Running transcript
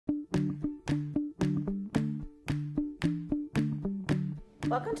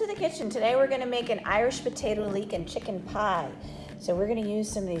Welcome to the kitchen. Today we're going to make an Irish potato leek and chicken pie. So we're going to use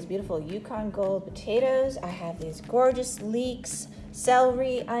some of these beautiful Yukon Gold potatoes. I have these gorgeous leeks,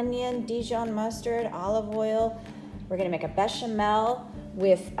 celery, onion, Dijon mustard, olive oil. We're going to make a bechamel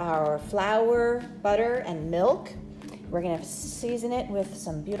with our flour, butter, and milk. We're going to season it with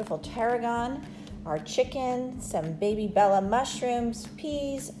some beautiful tarragon, our chicken, some baby Bella mushrooms,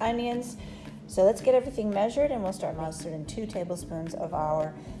 peas, onions. So let's get everything measured, and we'll start mustard in 2 tablespoons of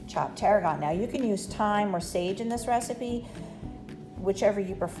our chopped tarragon. Now you can use thyme or sage in this recipe, whichever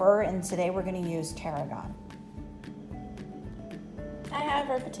you prefer, and today we're going to use tarragon. I have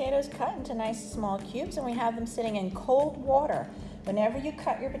our potatoes cut into nice small cubes, and we have them sitting in cold water. Whenever you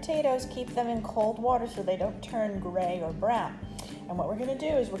cut your potatoes, keep them in cold water so they don't turn gray or brown. And what we're going to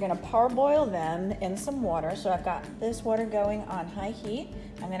do is we're going to parboil them in some water. So I've got this water going on high heat.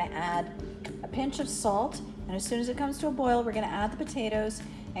 I'm going to add a pinch of salt, and as soon as it comes to a boil, we're going to add the potatoes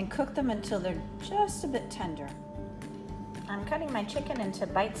and cook them until they're just a bit tender. I'm cutting my chicken into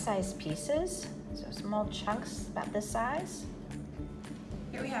bite-sized pieces, so small chunks about this size.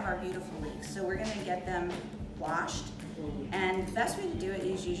 Here we have our beautiful leeks. So we're going to get them washed, and the best way to do it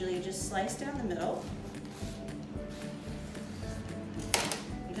is usually just slice down the middle,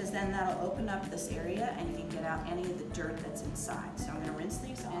 because then that'll open up this area and you can get out any of the dirt that's inside. So I'm going to rinse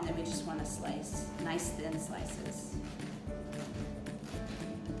these off, and then we just want to slice nice thin slices.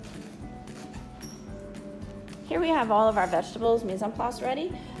 Here we have all of our vegetables mise en place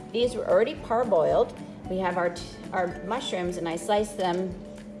ready. These were already parboiled. We have our mushrooms, and I sliced them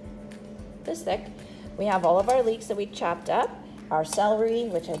this thick. We have all of our leeks that we chopped up, our celery,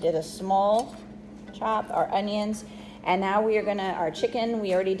 which I did a small chop, our onions, and now we are our chicken,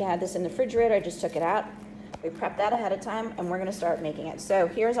 we already had this in the refrigerator, I just took it out. We prepped that ahead of time, and we're gonna start making it. So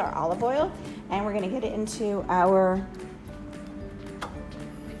here's our olive oil, and we're gonna get it into our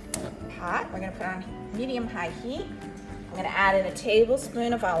pot. We're gonna put it on medium-high heat. I'm gonna add in a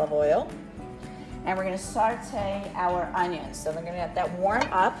tablespoon of olive oil, and we're gonna saute our onions. So we're gonna let that warm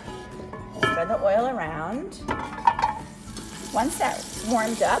up, spread the oil around. Once that's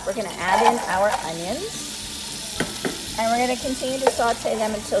warmed up, we're gonna add in our onions, and we're gonna continue to saute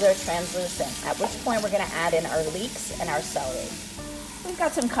them until they're translucent, at which point we're gonna add in our leeks and our celery. We've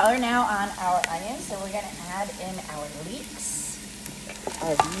got some color now on our onions, so we're gonna add in our leeks,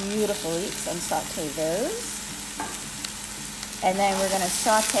 our beautiful leeks, and saute those. And then we're gonna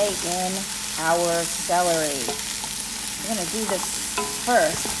saute in our celery. We're gonna do this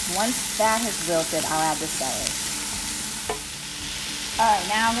first. Once that has wilted, I'll add the celery. All right,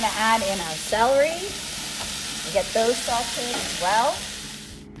 now I'm gonna add in our celery. Get those sauteed as well.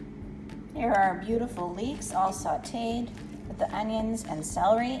 Here are our beautiful leeks, all sauteed with the onions and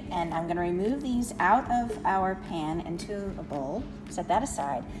celery, and I'm gonna remove these out of our pan into a bowl, set that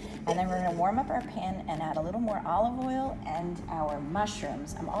aside, and then we're gonna warm up our pan and add a little more olive oil and our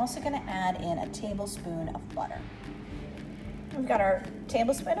mushrooms. I'm also gonna add in a tablespoon of butter. We've got our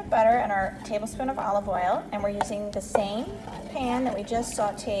tablespoon of butter and our tablespoon of olive oil, and we're using the same pan that we just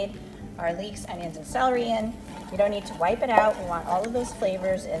sauteed our leeks, onions, and celery in. You don't need to wipe it out. We want all of those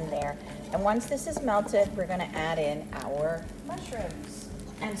flavors in there. And once this is melted, we're gonna add in our mushrooms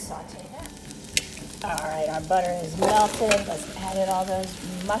and saute them. All right, our butter is melted. Let's add in all those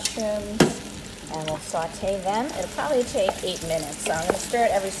mushrooms, and we'll saute them. It'll probably take 8 minutes, so I'm gonna stir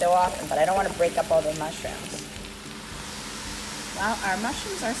it every so often, but I don't wanna break up all the mushrooms. While our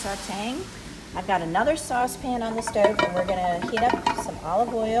mushrooms are sauteing, I've got another saucepan on the stove, and we're gonna heat up some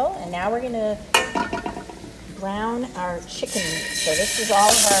olive oil, and now we're gonna brown our chicken meat. So this is all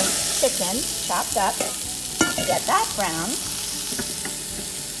of our chicken chopped up. Get that brown.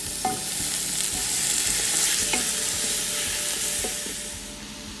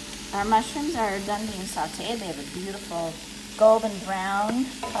 Our mushrooms are done being sauteed. They have a beautiful golden brown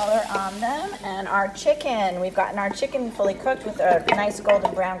color on them. And our chicken, we've gotten our chicken fully cooked with a nice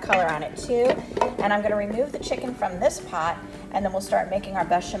golden brown color on it too. And I'm gonna remove the chicken from this pot, and then we'll start making our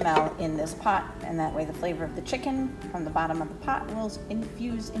bechamel in this pot, and that way the flavor of the chicken from the bottom of the pot will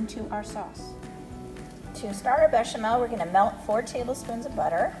infuse into our sauce. To start our bechamel, we're gonna melt 4 tablespoons of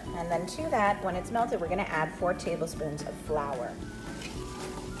butter, and then to that, when it's melted, we're gonna add 4 tablespoons of flour.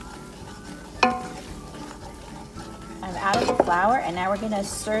 I've added the flour, and now we're gonna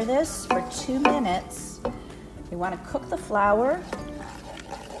stir this for 2 minutes. We wanna cook the flour.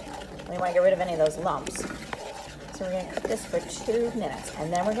 We wanna get rid of any of those lumps. So we're gonna cook this for 2 minutes,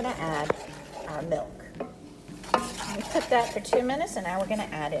 and then we're gonna add our milk. We cook that for 2 minutes, and now we're gonna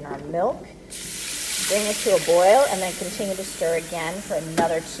add in our milk. Bring it to a boil, and then continue to stir again for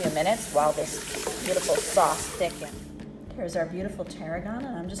another 2 minutes while this beautiful sauce thickens. Here's our beautiful tarragon,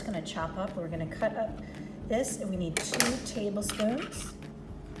 and I'm just gonna chop up. We're gonna cut up this, and we need 2 tablespoons.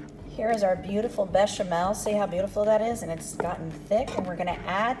 Here is our beautiful bechamel. See how beautiful that is? And it's gotten thick, and we're gonna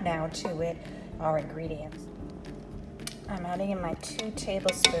add now to it our ingredients. I'm adding in my 2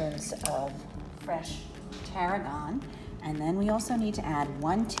 tablespoons of fresh tarragon, and then we also need to add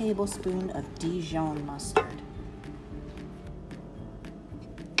 1 tablespoon of Dijon mustard.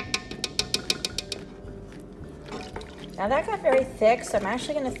 Now that got very thick, so I'm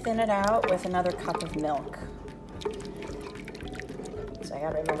actually gonna thin it out with another cup of milk. So I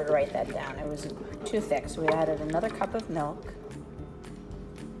gotta remember to write that down. It was too thick, so we added another cup of milk.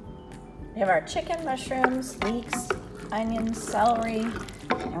 We have our chicken, mushrooms, leeks, onions, celery,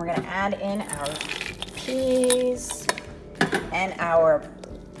 and we're gonna add in our peas and our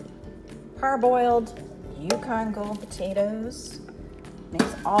parboiled Yukon gold potatoes. Mix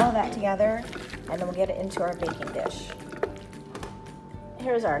all of that together, and then we'll get it into our baking dish.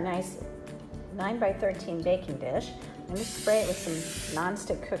 Here's our nice 9x13 baking dish. I'm gonna spray it with some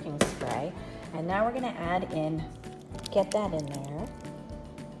non-stick cooking spray. And now we're gonna add in, get that in there.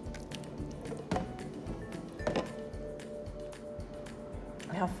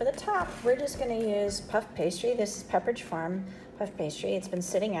 Now for the top, we're just gonna use puff pastry. This is Pepperidge Farm puff pastry. It's been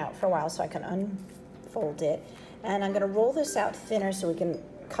sitting out for a while so I can unfold it. And I'm gonna roll this out thinner so we can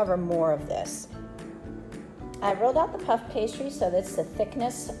cover more of this. I rolled out the puff pastry so that's the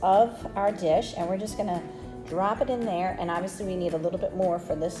thickness of our dish, and we're just gonna drop it in there, and obviously we need a little bit more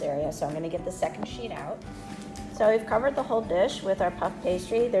for this area, so I'm gonna get the second sheet out. So we've covered the whole dish with our puff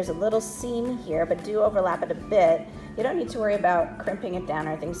pastry. There's a little seam here, but do overlap it a bit. You don't need to worry about crimping it down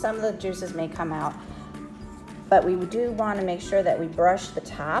or anything. Some of the juices may come out, but we do wanna make sure that we brush the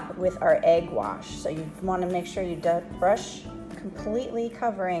top with our egg wash. So you wanna make sure you brush completely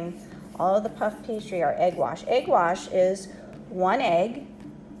covering all of the puff pastry, our egg wash. Egg wash is 1 egg,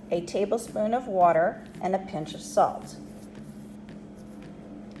 a tablespoon of water, and a pinch of salt.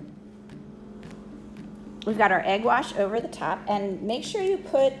 We've got our egg wash over the top, and make sure you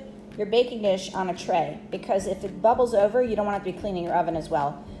put your baking dish on a tray, because if it bubbles over, you don't want to be cleaning your oven as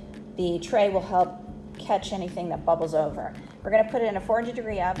well. The tray will help catch anything that bubbles over. We're gonna put it in a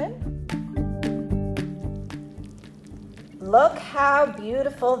 400-degree oven. Look how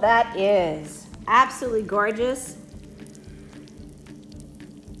beautiful that is. Absolutely gorgeous.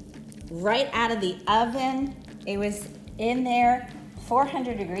 Right out of the oven. It was in there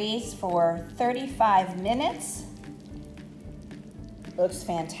 400 degrees for 35 minutes. Looks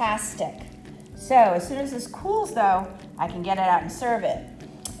fantastic. So as soon as this cools though, I can get it out and serve it.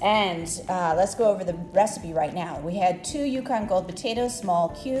 And let's go over the recipe right now. We had 2 Yukon gold potatoes, small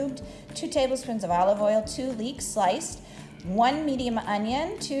cubed, 2 tablespoons of olive oil, 2 leeks sliced, 1 medium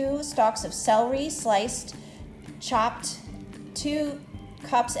onion, 2 stalks of celery sliced, chopped, 2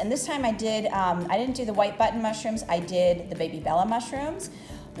 cups, and this time I didn't do the white button mushrooms, I did the baby Bella mushrooms,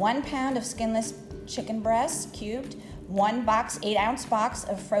 1 pound of skinless chicken breasts cubed, 1 box, 8-ounce box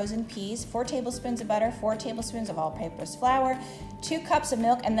of frozen peas, 4 tablespoons of butter, 4 tablespoons of all-purpose flour, 2 cups of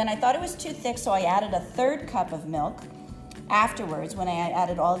milk, and then I thought it was too thick, so I added a 1/3 cup of milk afterwards when I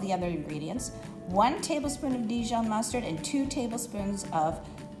added all the other ingredients, 1 tablespoon of Dijon mustard, and 2 tablespoons of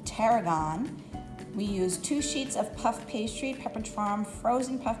tarragon. We used 2 sheets of puff pastry, Pepperidge Farm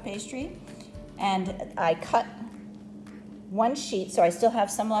frozen puff pastry, and I cut 1 sheet, so I still have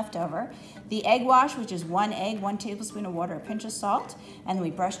some left over. The egg wash, which is 1 egg, 1 tablespoon of water, a pinch of salt, and then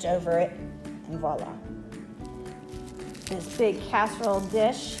we brushed over it, and voila. This big casserole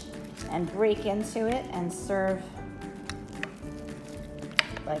dish, and break into it and serve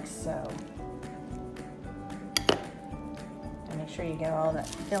like so. And make sure you get all that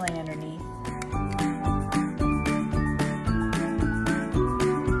filling underneath.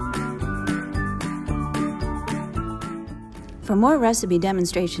 For more recipe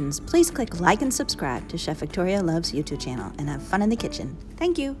demonstrations, please click like and subscribe to Chef Victoria Loves YouTube channel and have fun in the kitchen.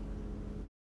 Thank you.